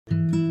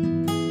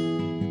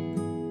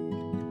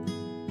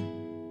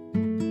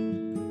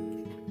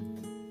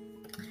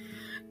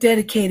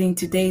Dedicating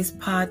today's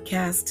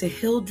podcast to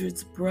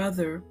Hildred's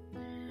brother,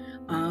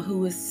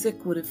 who is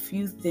sick with a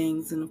few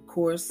things. And of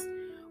course,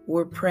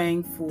 we're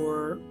praying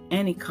for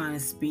any kind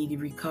of speedy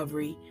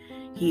recovery.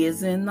 He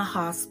is in the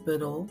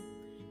hospital,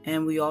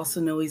 and we also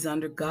know he's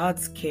under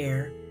God's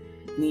care.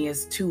 And he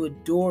has two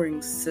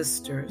adoring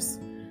sisters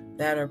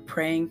that are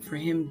praying for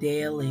him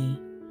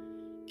daily.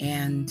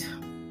 And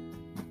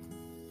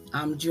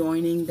I'm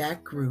joining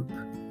that group,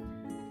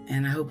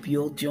 and I hope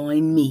you'll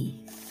join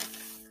me.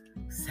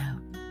 So,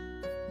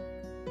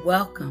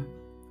 welcome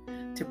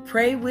to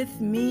Pray With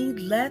Me.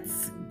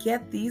 Let's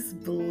get these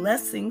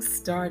blessings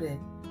started.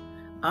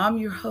 I'm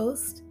your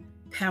host,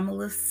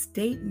 Pamela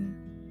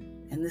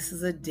Staten, and this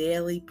is a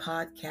daily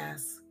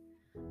podcast.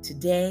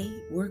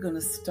 Today, we're going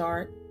to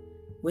start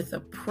with a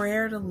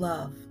prayer to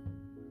love,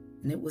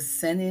 and it was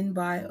sent in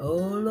by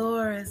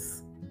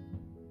Dolores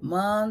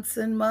months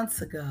and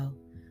months ago,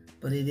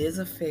 but it is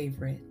a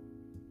favorite.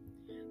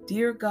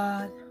 Dear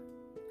God,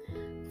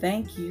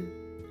 thank you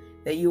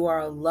that you are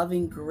a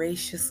loving,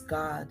 gracious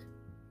God.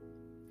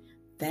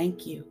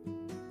 Thank you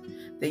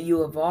that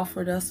you have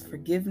offered us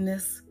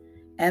forgiveness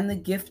and the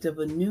gift of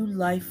a new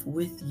life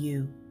with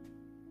you.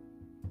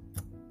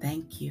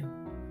 Thank you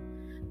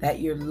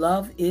that your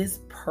love is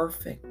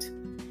perfect.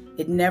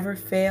 It never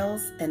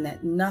fails, and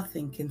that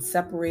nothing can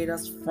separate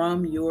us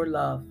from your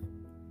love.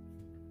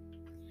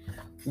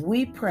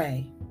 We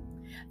pray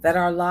that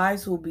our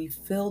lives will be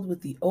filled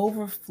with the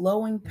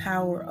overflowing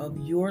power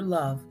of your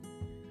love,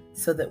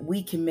 so that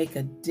we can make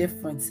a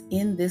difference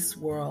in this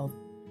world,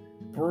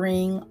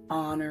 bring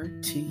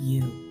honor to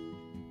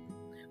you.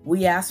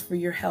 We ask for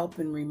your help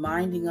in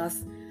reminding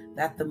us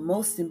that the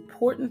most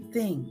important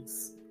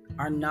things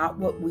are not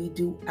what we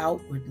do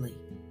outwardly.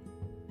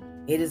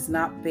 It is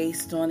not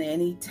based on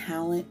any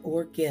talent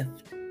or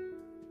gift,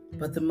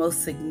 but the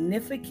most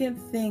significant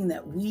thing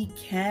that we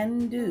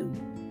can do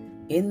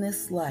in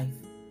this life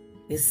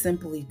is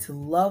simply to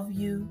love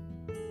you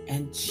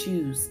and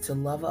choose to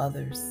love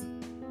others.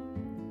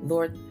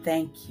 Lord,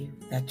 thank you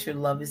that your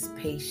love is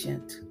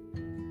patient.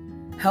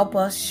 Help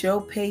us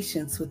show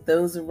patience with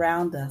those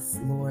around us,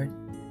 Lord.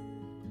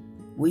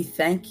 We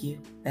thank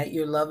you that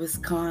your love is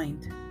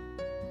kind.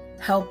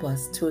 Help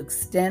us to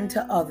extend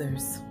to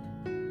others,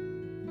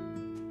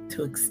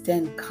 to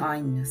extend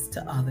kindness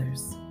to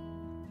others.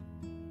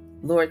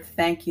 Lord,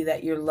 thank you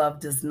that your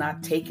love does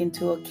not take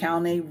into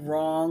account a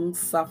wrong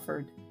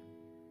suffered.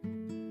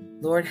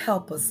 Lord,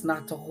 help us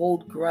not to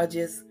hold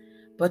grudges,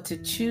 but to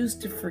choose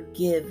to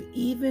forgive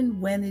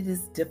even when it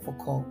is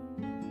difficult.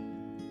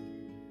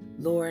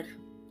 Lord,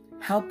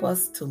 help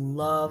us to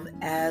love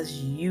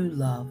as you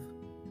love.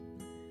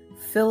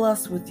 Fill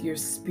us with your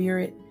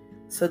Spirit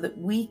so that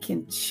we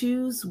can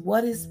choose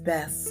what is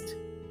best.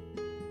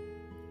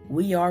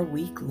 We are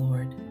weak,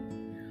 Lord,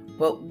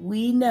 but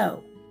we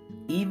know,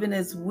 even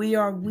as we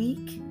are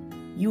weak,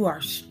 you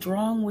are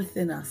strong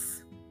within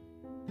us.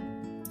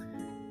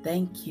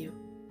 Thank you.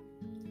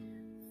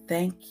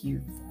 Thank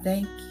you,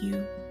 thank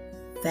you,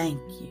 thank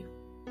you,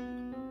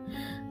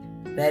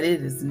 that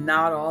it is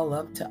not all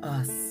up to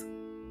us.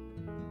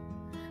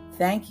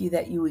 Thank you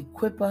that you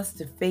equip us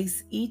to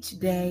face each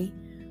day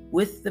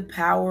with the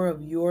power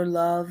of your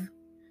love,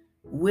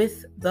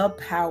 with the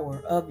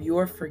power of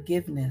your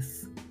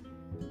forgiveness,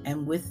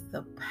 and with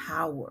the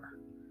power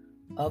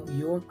of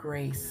your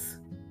grace.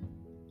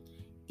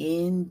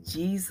 In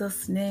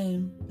Jesus'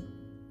 name,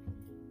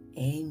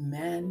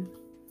 amen.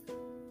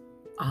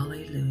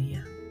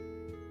 Alleluia.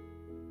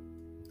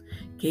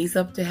 Gaze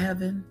up to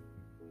heaven.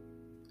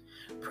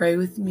 Pray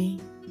with me.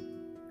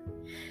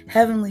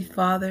 Heavenly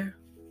Father,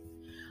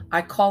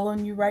 I call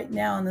on you right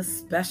now in a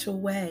special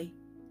way.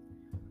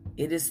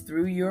 It is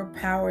through your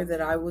power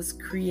that I was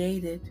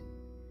created.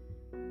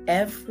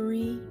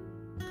 Every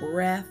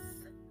breath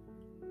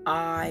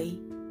I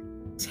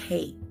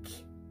take,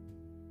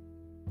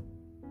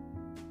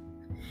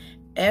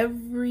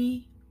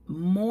 every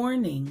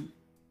morning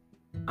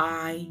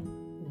I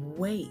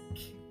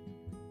wake,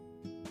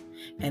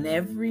 and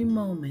every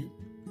moment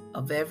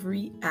of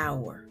every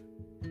hour,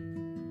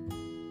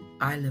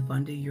 I live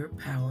under your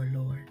power,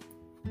 Lord.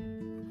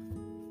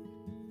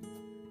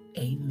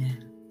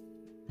 Amen.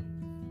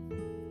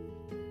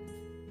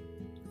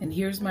 And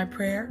here's my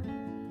prayer.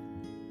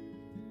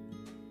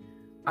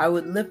 I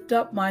would lift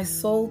up my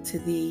soul to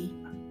thee,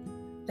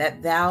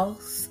 that thou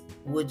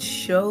would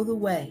show the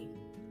way.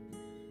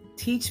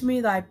 Teach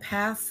me thy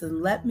paths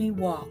and let me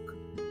walk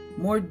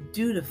more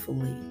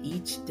dutifully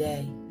each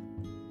day.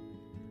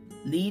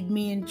 Lead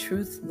me in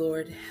truth,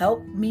 Lord.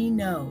 Help me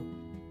know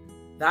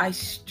thy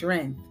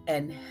strength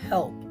and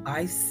help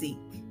I seek.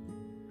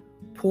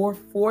 Pour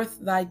forth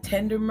thy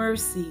tender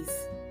mercies,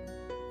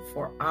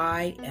 for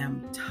I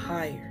am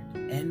tired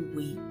and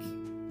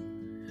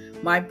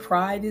weak. My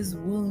pride is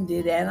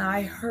wounded and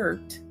I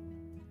hurt.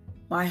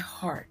 My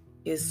heart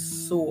is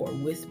sore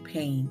with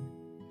pain.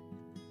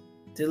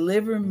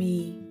 Deliver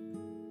me,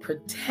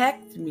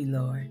 protect me,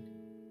 Lord.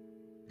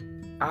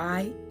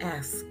 I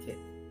ask it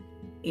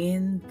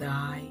in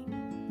thy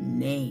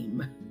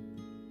name.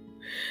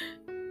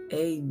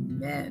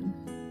 Amen.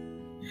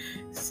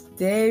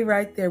 Stay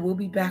right there. We'll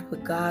be back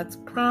with God's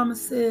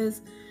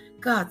promises,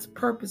 God's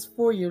purpose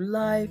for your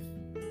life,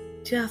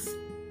 just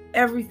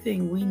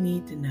everything we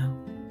need to know.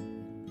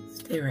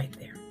 Stay right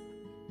there.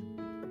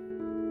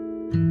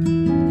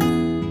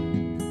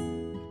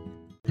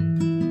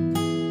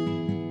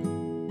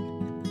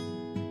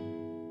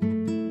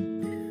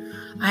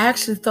 I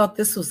actually thought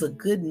this was a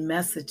good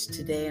message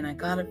today, and I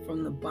got it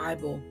from the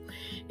Bible.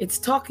 It's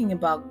talking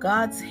about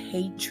God's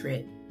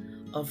hatred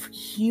of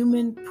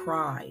human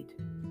pride.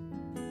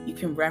 You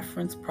can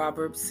reference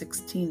Proverbs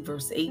 16,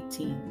 verse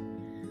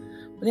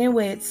 18. But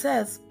anyway, it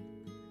says,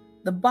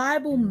 the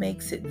Bible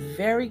makes it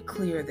very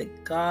clear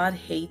that God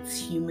hates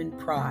human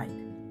pride.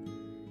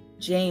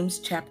 James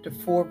chapter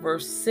 4,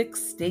 verse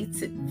 6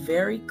 states it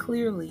very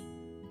clearly.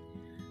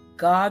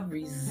 God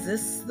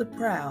resists the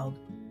proud,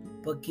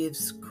 but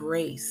gives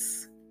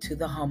grace to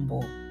the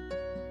humble.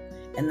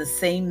 And the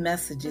same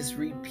message is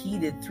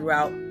repeated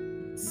throughout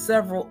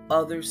several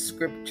other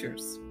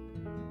scriptures.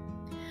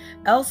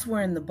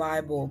 Elsewhere in the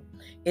Bible,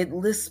 it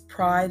lists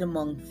pride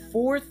among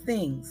 4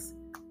 things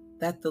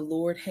that the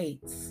Lord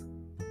hates.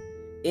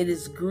 It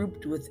is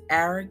grouped with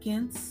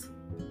arrogance,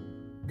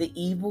 the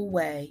evil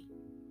way,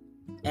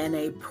 and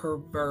a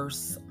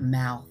perverse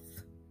mouth.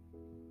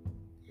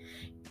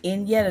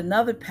 In yet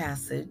another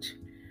passage,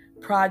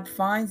 pride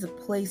finds a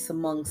place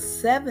among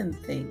 7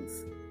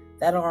 things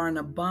that are an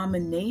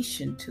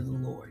abomination to the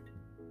Lord.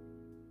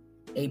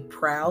 A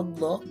proud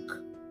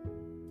look,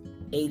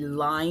 a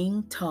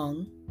lying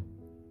tongue,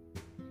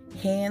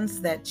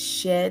 hands that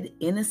shed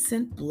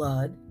innocent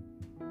blood,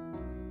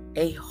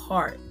 a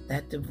heart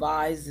that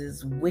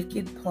devises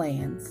wicked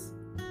plans,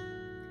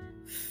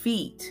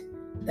 feet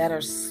that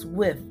are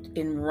swift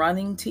in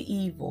running to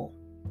evil,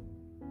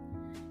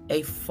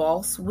 a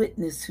false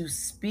witness who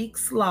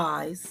speaks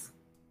lies,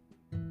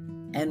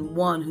 and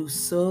one who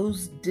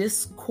sows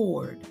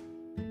discord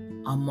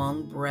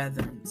among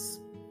brethren.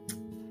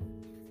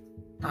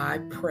 I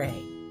pray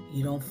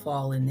you don't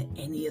fall into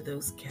any of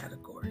those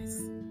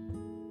categories.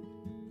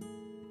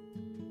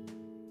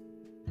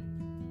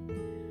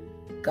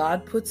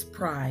 God puts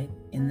pride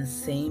in the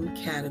same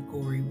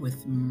category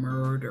with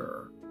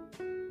murder.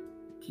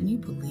 Can you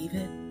believe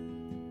it?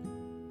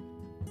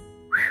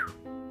 Whew.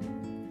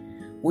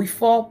 We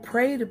fall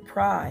prey to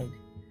pride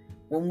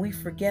when we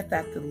forget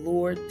that the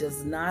Lord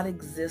does not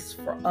exist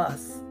for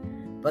us,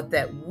 but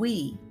that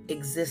we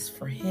exist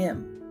for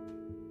Him.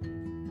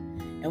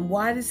 And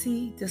why does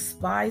He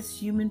despise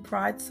human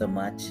pride so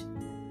much?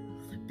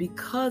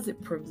 Because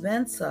it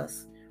prevents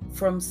us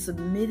from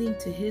submitting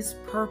to His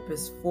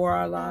purpose for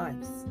our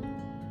lives.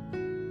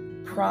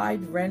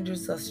 Pride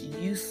renders us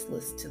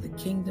useless to the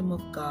kingdom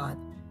of God.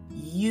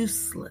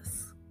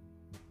 Useless.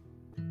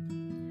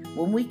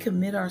 When we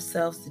commit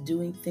ourselves to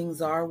doing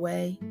things our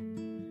way,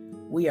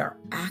 we are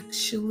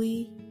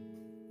actually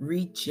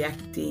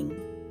rejecting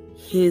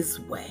His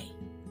way.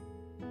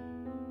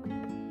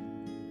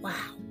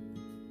 Wow.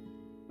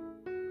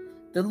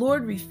 The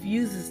Lord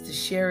refuses to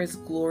share His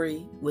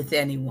glory with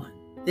anyone.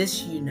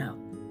 This you know.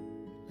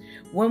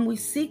 When we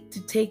seek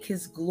to take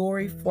His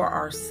glory for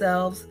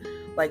ourselves,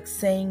 like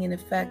saying in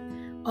effect,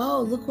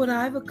 oh, look what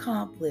I've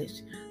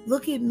accomplished.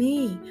 Look at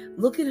me.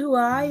 Look at who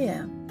I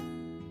am.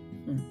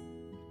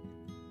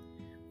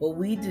 Well,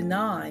 we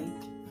deny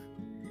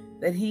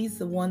that He's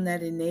the one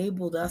that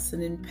enabled us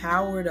and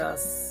empowered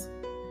us.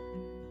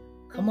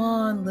 Come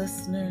on,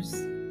 listeners.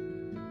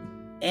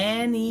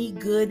 Any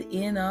good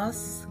in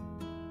us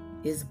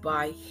is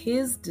by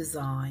His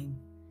design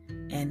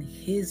and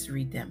His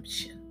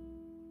redemption.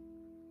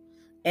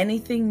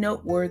 Anything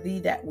noteworthy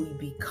that we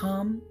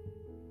become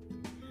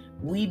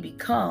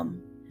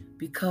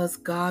because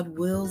God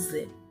wills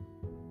it.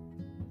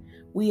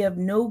 We have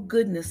no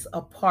goodness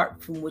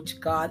apart from which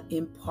God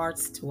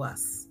imparts to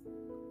us.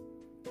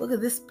 Look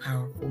at this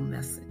powerful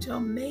message.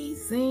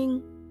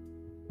 Amazing.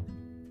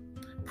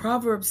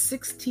 Proverbs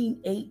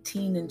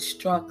 16:18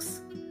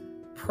 instructs,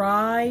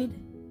 pride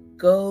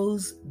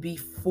goes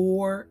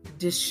before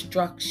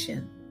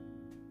destruction,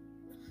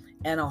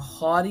 and a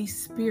haughty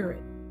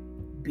spirit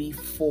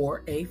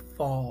before a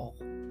fall.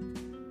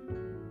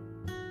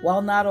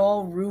 While not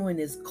all ruin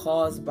is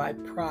caused by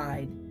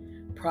pride,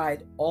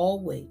 pride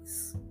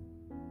always,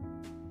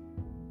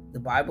 the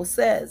Bible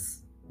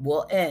says,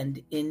 will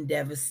end in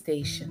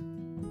devastation.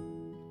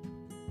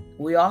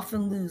 We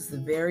often lose the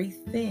very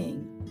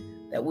thing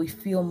that we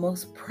feel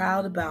most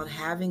proud about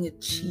having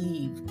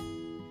achieved,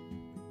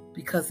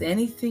 because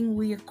anything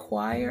we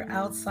acquire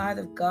outside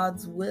of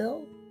God's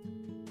will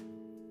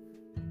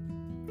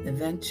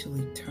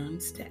eventually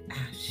turns to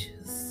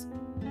ashes.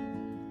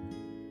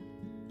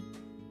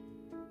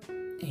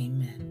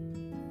 Amen.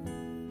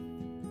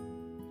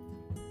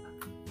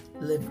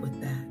 Live with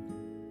that.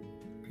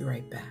 Be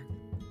right back.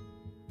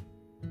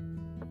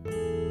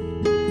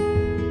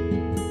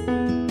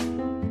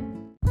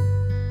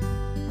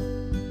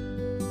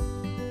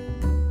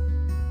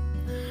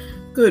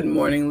 Good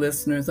morning,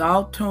 listeners.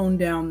 I'll tone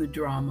down the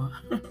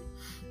drama,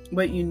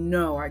 but you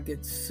know I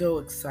get so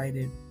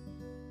excited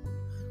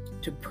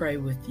to pray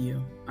with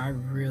you. I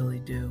really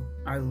do.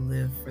 I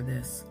live for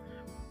this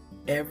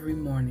every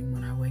morning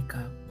when I wake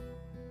up.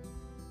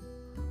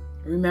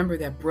 Remember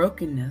that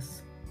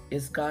brokenness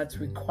is God's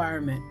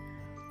requirement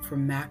for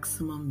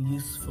maximum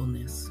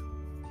usefulness.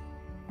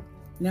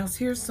 Now,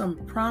 here's some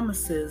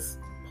promises,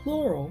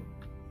 plural,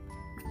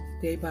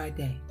 day by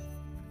day.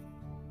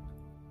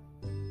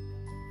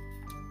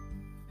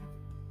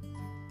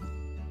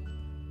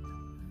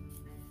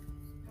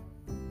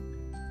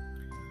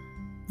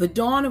 The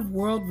dawn of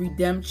world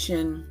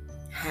redemption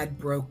had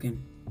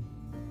broken,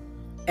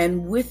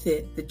 and with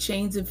it, the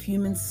chains of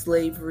human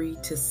slavery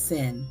to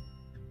sin,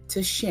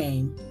 to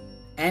shame,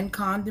 and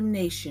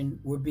condemnation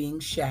were being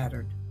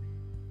shattered.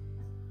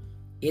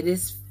 It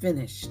is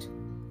finished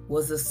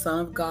was the Son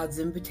of God's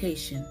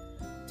invitation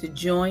to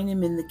join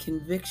him in the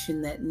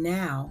conviction that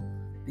now,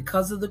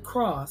 because of the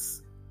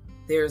cross,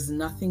 there is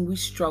nothing we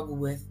struggle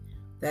with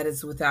that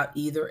is without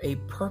either a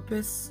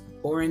purpose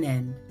or an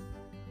end.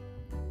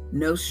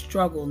 No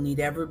struggle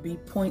need ever be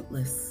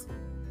pointless.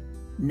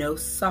 No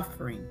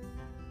suffering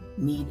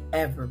need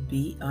ever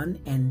be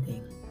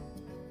unending.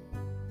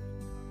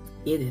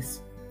 It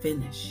is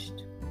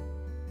finished.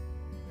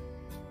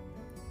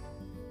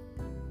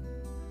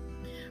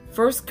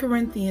 1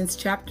 Corinthians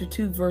chapter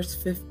 2 verse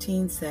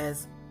 15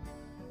 says,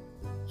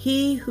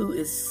 "He who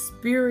is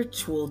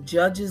spiritual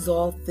judges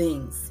all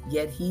things,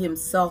 yet he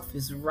himself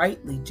is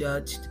rightly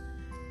judged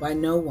by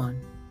no one."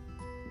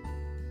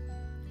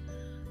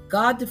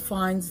 God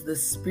defines the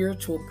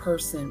spiritual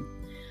person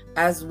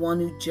as one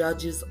who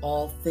judges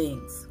all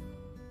things.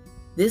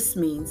 This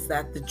means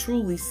that the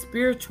truly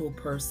spiritual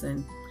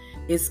person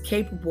is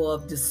capable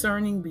of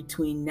discerning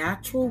between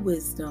natural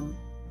wisdom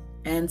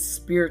and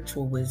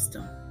spiritual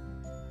wisdom.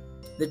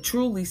 The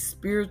truly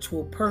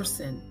spiritual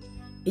person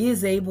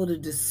is able to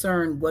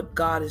discern what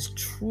God is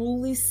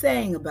truly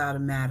saying about a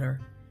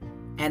matter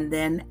and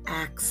then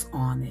acts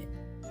on it.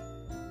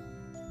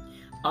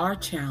 Our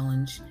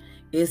challenge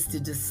is to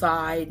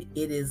decide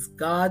it is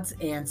God's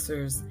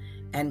answers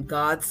and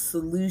God's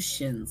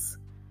solutions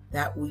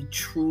that we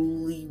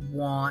truly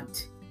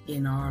want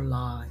in our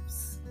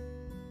lives.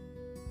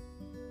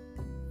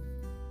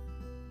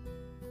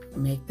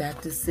 Make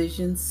that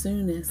decision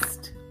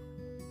soonest.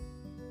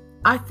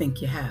 I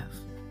think you have.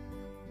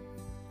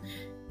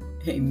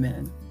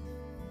 Amen.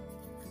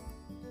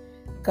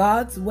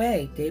 God's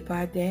way, day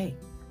by day.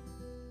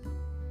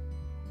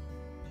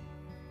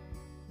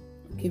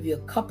 I'll give you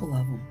a couple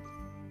of them.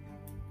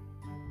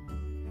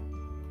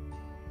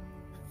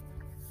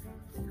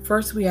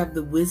 First, we have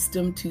the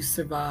wisdom to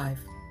survive.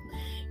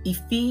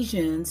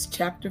 Ephesians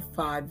chapter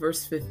 5,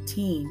 verse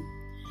 15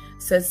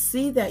 says,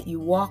 "See that you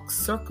walk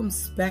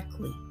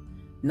circumspectly,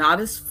 not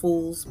as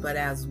fools, but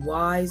as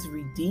wise,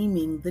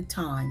 redeeming the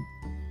time,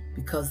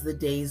 because the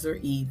days are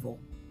evil."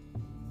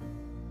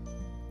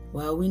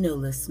 Well, we know,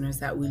 listeners,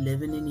 that we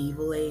live in an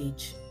evil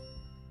age.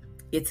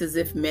 It's as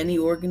if many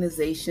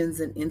organizations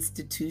and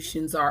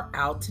institutions are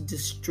out to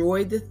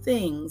destroy the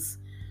things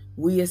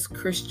we as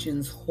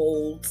Christians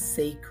hold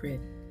sacred.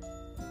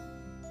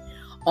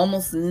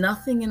 Almost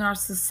nothing in our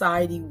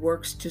society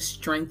works to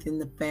strengthen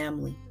the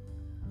family.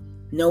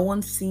 No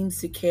one seems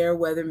to care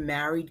whether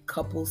married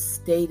couples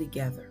stay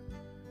together.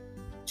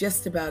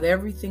 Just about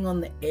everything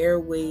on the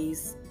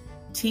airways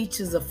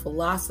teaches a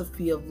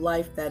philosophy of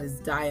life that is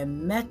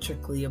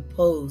diametrically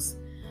opposed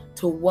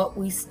to what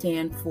we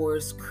stand for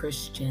as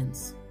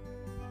Christians.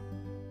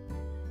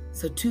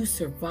 So to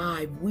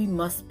survive, we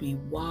must be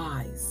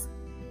wise.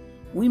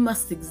 We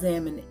must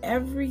examine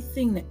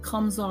everything that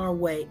comes our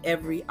way,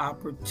 every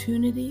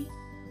opportunity,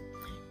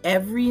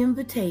 every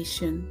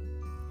invitation,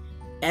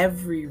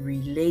 every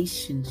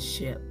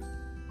relationship,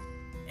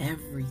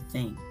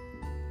 everything.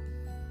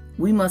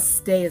 We must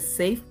stay a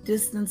safe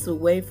distance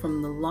away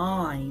from the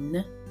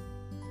line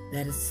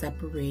that is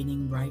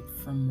separating right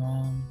from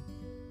wrong.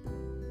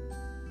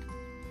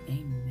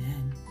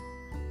 Amen.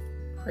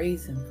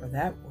 Praise Him for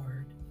that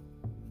word.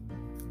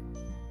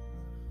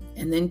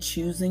 And then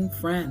choosing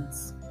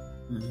friends.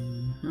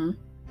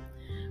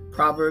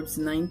 Proverbs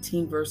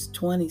 19 verse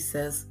 20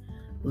 says,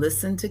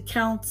 "Listen to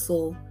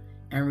counsel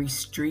and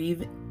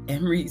receive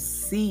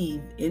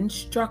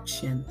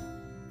instruction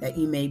that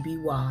you may be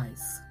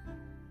wise."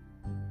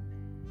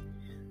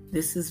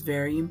 This is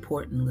very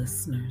important,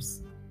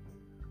 listeners.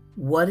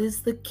 What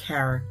is the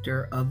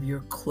character of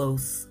your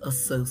close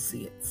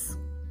associates?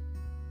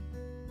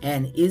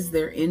 And is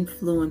their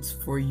influence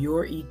for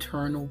your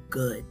eternal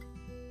good?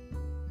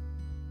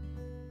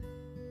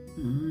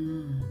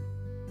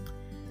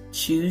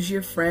 Choose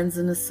your friends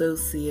and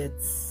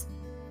associates.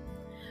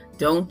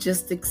 Don't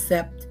just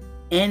accept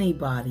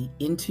anybody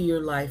into your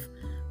life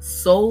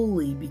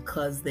solely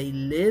because they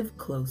live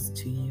close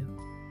to you,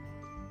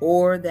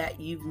 or that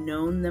you've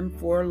known them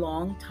for a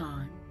long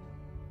time,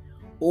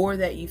 or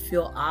that you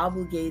feel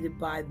obligated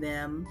by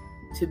them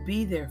to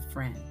be their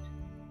friend,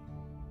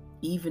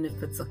 even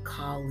if it's a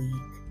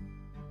colleague.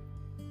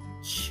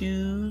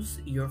 Choose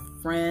your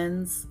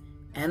friends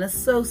and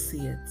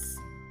associates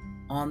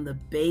on the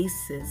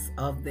basis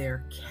of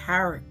their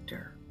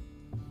character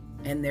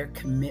and their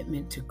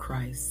commitment to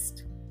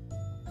Christ.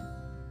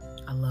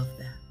 I love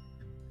that.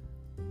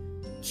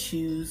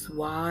 Choose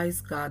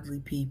wise, godly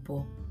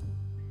people.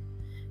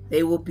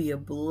 They will be a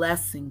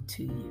blessing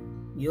to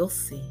you. You'll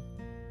see.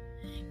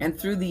 And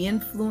through the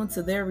influence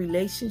of their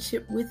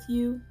relationship with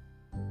you,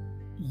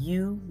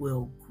 you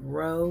will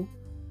grow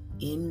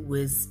in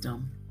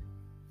wisdom.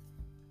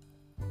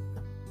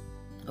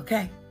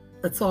 Okay,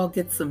 let's all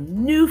get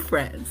some new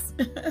friends.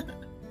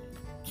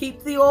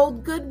 Keep the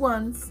old good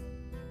ones,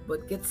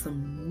 but get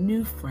some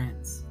new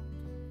friends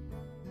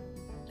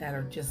that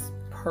are just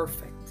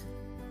perfect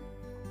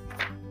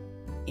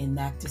in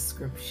that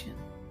description.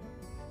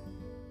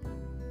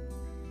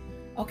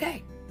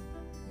 Okay,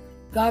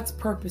 God's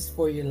purpose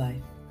for your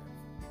life.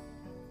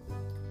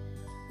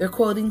 They're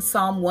quoting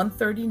Psalm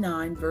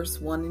 139, verse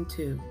 1 and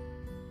 2.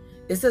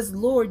 It says,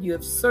 Lord, you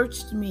have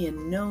searched me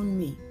and known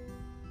me.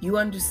 You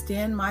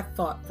understand my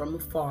thought from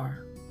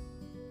afar.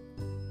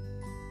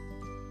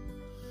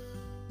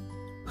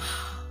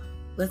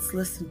 Let's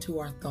listen to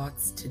our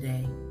thoughts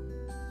today.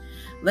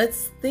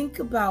 Let's think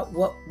about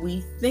what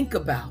we think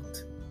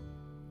about.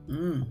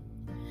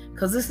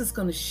 Because this is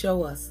going to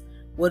show us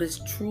what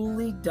is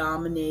truly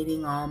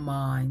dominating our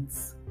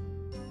minds.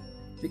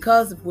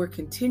 Because if we're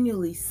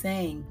continually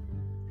saying,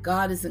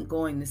 God isn't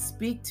going to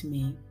speak to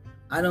me,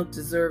 I don't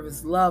deserve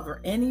his love,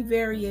 or any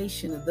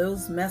variation of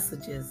those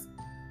messages,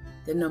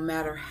 then no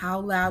matter how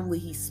loudly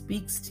he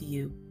speaks to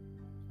you,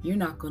 you're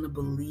not going to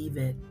believe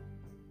it.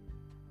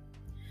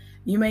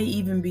 You may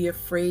even be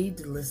afraid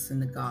to listen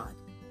to God.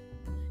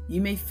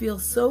 You may feel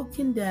so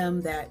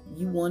condemned that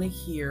you want to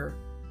hear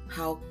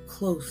how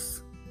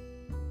close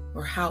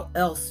or how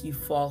else you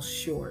fall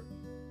short.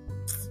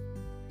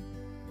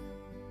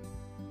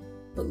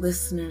 But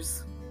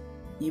listeners,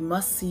 you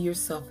must see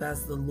yourself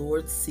as the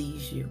Lord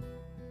sees you.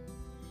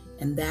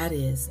 And that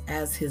is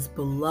as his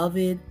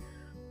beloved,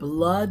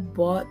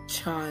 blood-bought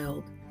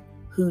child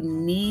who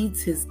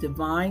needs his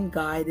divine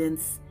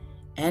guidance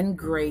and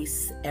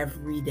grace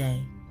every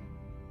day.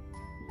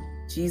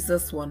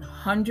 Jesus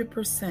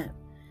 100%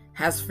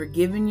 has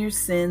forgiven your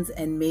sins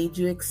and made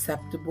you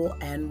acceptable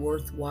and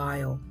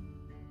worthwhile.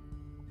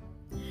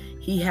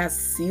 He has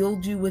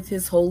sealed you with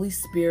his Holy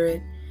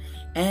Spirit,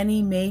 and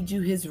he made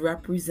you his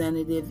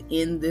representative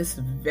in this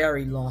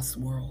very lost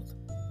world.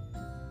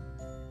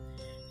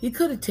 He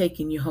could have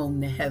taken you home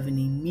to heaven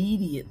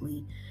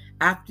immediately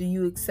after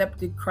you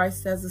accepted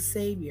Christ as a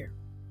Savior,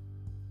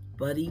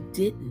 but he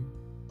didn't,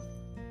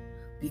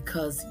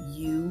 because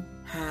you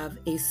have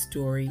a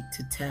story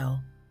to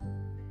tell.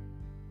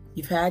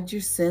 You've had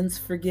your sins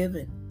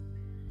forgiven,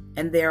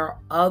 and there are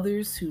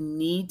others who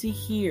need to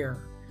hear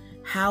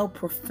how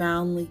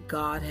profoundly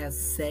God has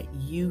set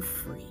you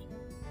free.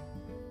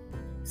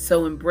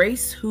 So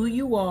embrace who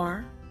you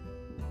are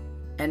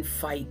and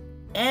fight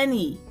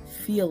any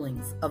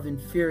feelings of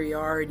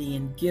inferiority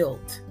and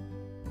guilt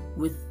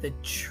with the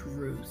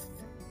truth.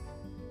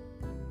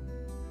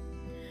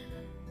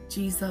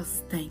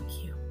 Jesus, thank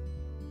you.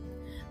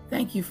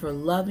 Thank you for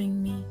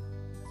loving me.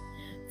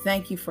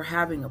 Thank you for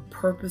having a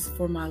purpose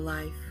for my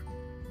life.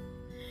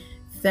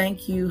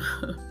 Thank you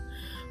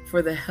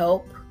for the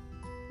help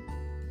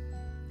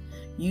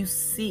you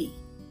see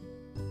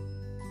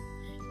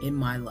in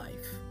my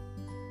life.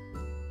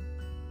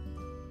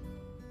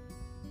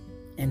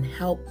 And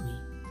help me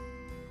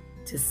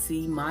to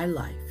see my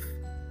life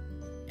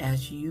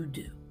as you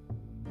do.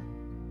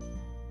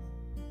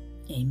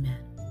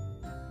 Amen.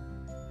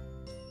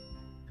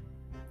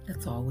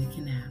 That's all we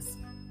can ask.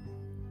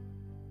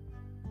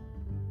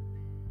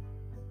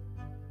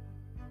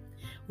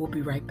 We'll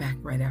be right back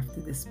right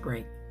after this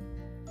break.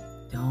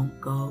 Don't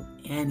go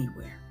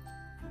anywhere.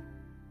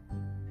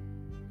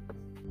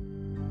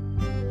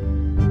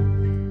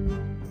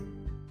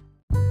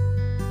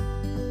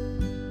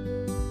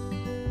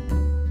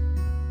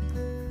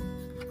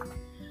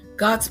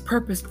 God's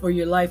purpose for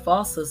your life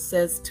also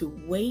says to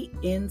wait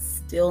in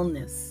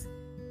stillness.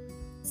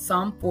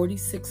 Psalm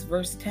 46,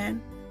 verse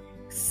 10,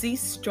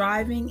 cease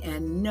striving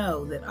and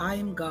know that I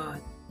am God.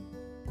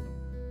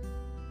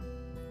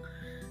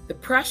 The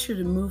pressure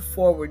to move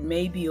forward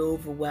may be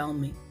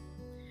overwhelming,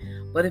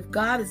 but if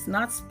God has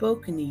not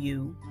spoken to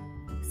you,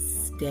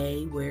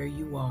 stay where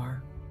you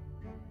are.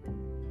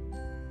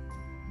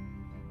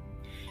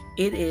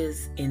 It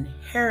is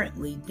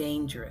inherently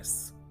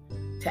dangerous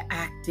to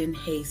act in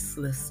haste,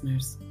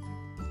 listeners.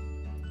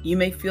 You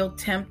may feel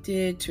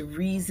tempted to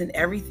reason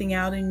everything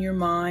out in your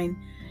mind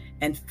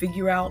and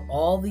figure out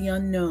all the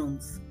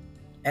unknowns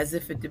as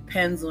if it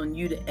depends on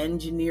you to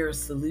engineer a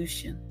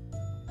solution.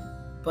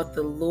 But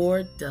the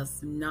Lord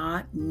does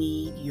not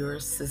need your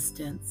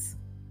assistance.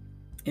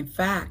 In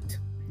fact,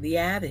 the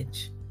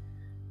adage,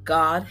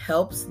 God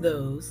helps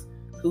those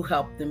who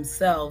help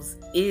themselves,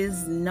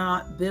 is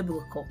not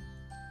biblical.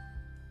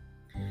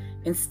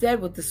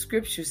 Instead, what the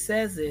scripture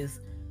says is,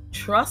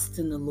 trust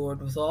in the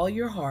Lord with all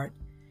your heart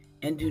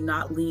and do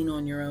not lean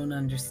on your own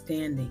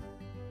understanding.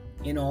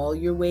 In all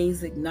your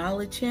ways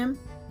acknowledge him,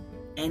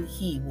 and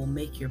he will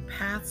make your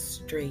path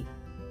straight.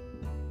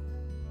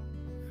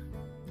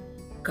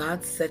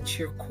 God sets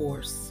your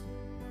course,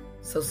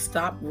 So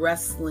stop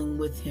wrestling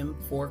with him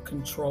for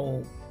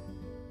control.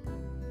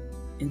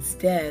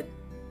 Instead,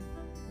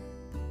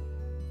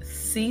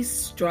 cease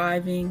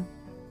striving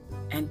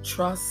and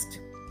trust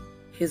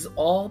his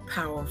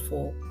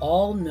all-powerful,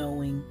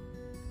 all-knowing,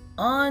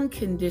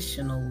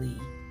 unconditionally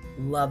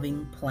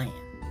loving plan.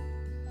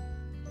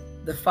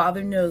 The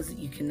Father knows that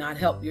you cannot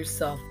help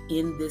yourself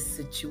in this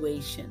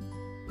situation,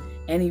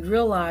 and he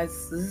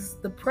realizes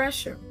the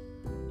pressure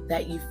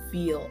that you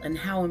feel and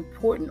how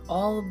important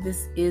all of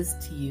this is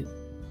to you.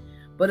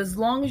 But as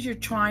long as you're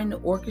trying to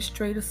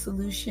orchestrate a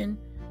solution,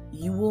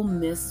 you will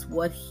miss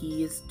what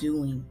he is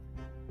doing.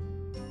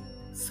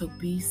 So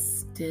be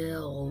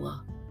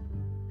still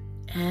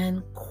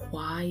and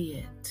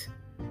quiet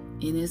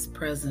in his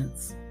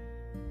presence.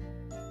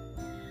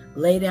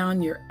 Lay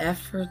down your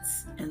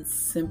efforts and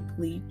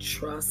simply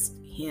trust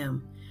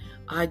him.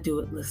 I do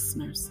it,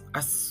 listeners. I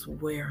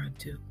swear I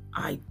do.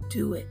 I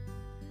do it.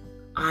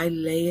 I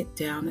lay it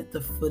down at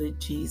the foot of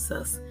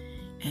Jesus,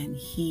 and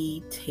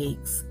he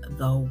takes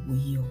the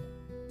wheel.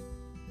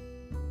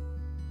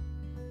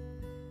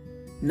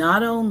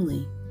 Not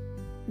only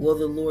will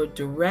the Lord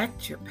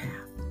direct your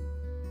path,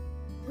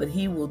 but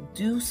he will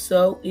do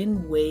so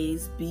in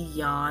ways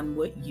beyond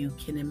what you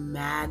can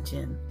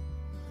imagine.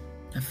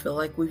 I feel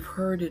like we've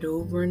heard it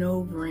over and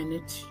over, and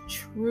it's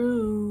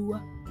true.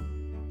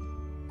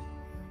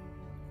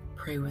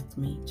 Pray with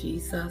me.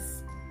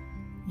 Jesus,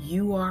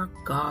 you are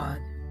God.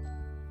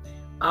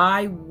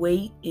 I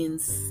wait in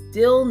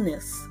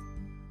stillness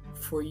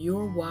for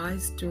your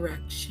wise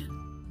direction.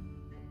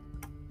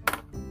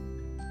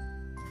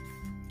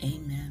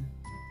 Amen.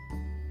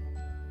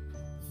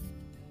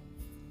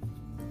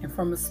 And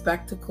from a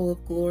spectacle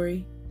of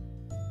glory,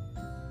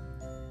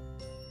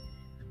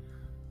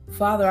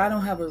 Father, I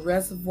don't have a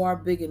reservoir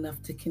big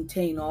enough to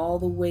contain all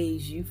the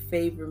ways you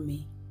favor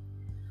me,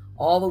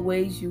 all the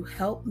ways you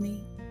help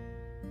me,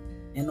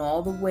 and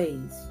all the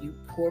ways you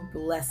pour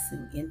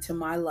blessing into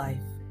my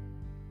life.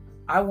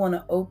 I want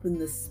to open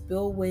the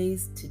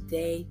spillways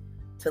today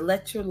to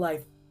let your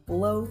life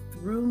flow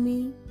through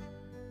me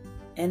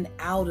and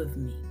out of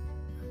me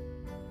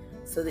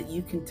so that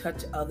you can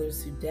touch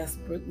others who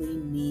desperately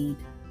need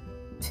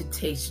to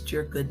taste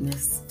your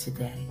goodness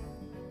today.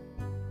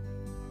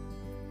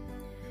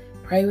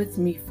 Pray with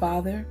me,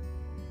 Father.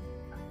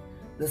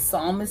 The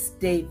psalmist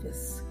David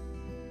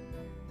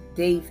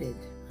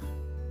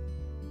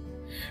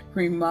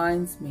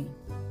reminds me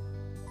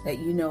that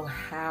you know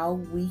how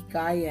weak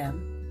I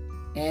am,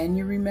 and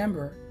you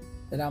remember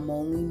that I'm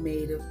only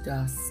made of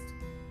dust.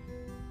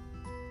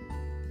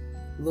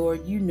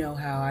 Lord, you know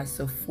how I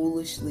so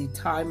foolishly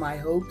tie my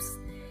hopes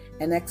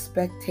and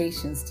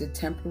expectations to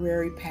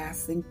temporary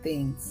passing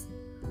things.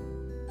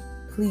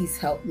 Please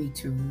help me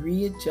to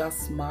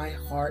readjust my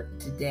heart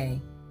today.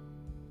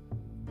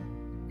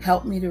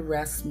 Help me to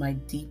rest my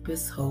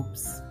deepest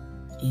hopes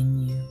in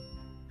you.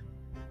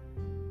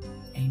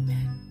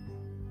 Amen.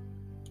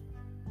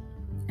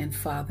 And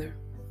Father,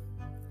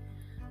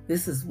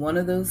 this is one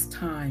of those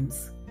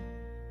times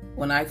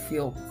when I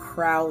feel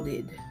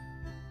crowded,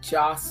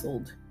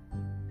 jostled,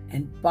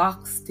 and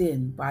boxed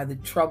in by the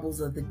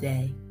troubles of the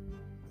day.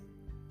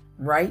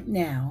 Right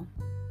now,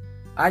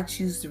 I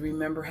choose to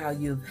remember how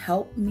you've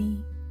helped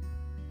me,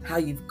 how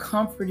you've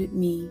comforted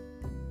me,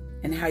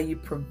 and how you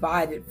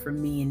provided for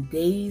me in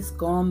days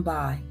gone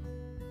by.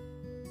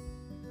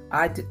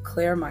 I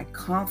declare my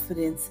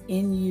confidence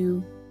in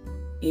you,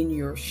 in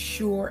your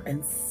sure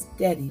and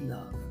steady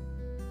love,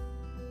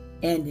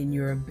 and in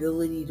your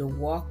ability to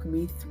walk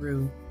me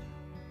through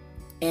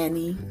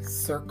any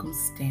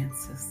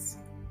circumstances.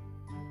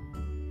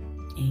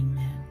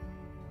 Amen.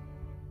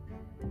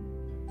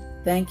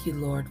 Thank you,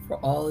 Lord, for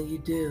all you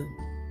do.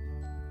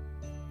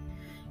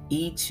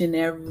 Each and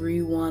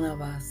every one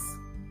of us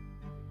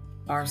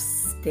are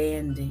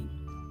standing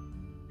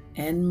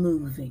and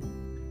moving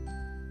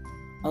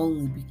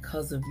only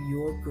because of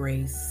your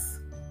grace.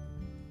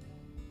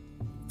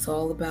 It's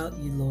all about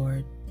you,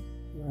 Lord.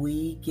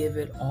 We give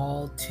it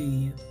all to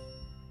you.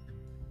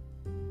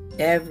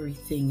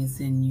 Everything is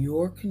in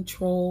your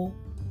control.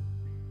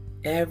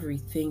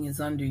 Everything is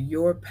under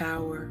your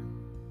power.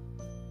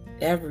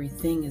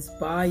 Everything is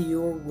by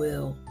your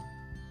will.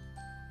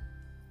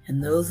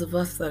 And those of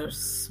us that are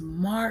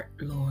smart,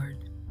 Lord,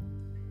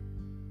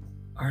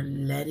 are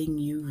letting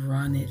you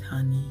run it,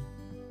 honey.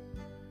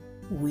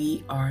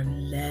 We are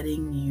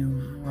letting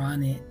you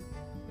run it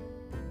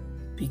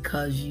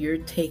because you're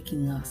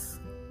taking us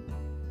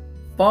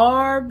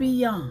far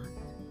beyond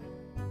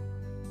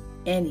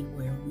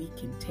anywhere we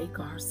can take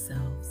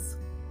ourselves.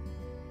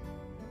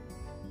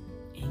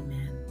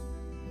 Amen.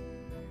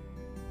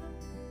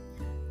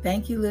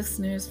 Thank you,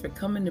 listeners, for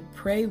coming to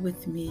pray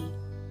with me.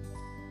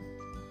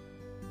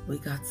 We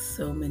got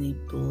so many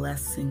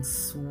blessings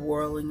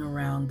swirling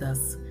around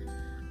us.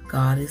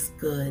 God is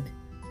good,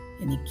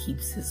 and he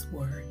keeps his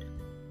word.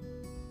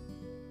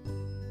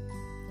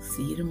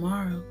 See you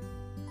tomorrow.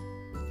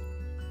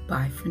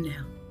 Bye for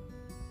now.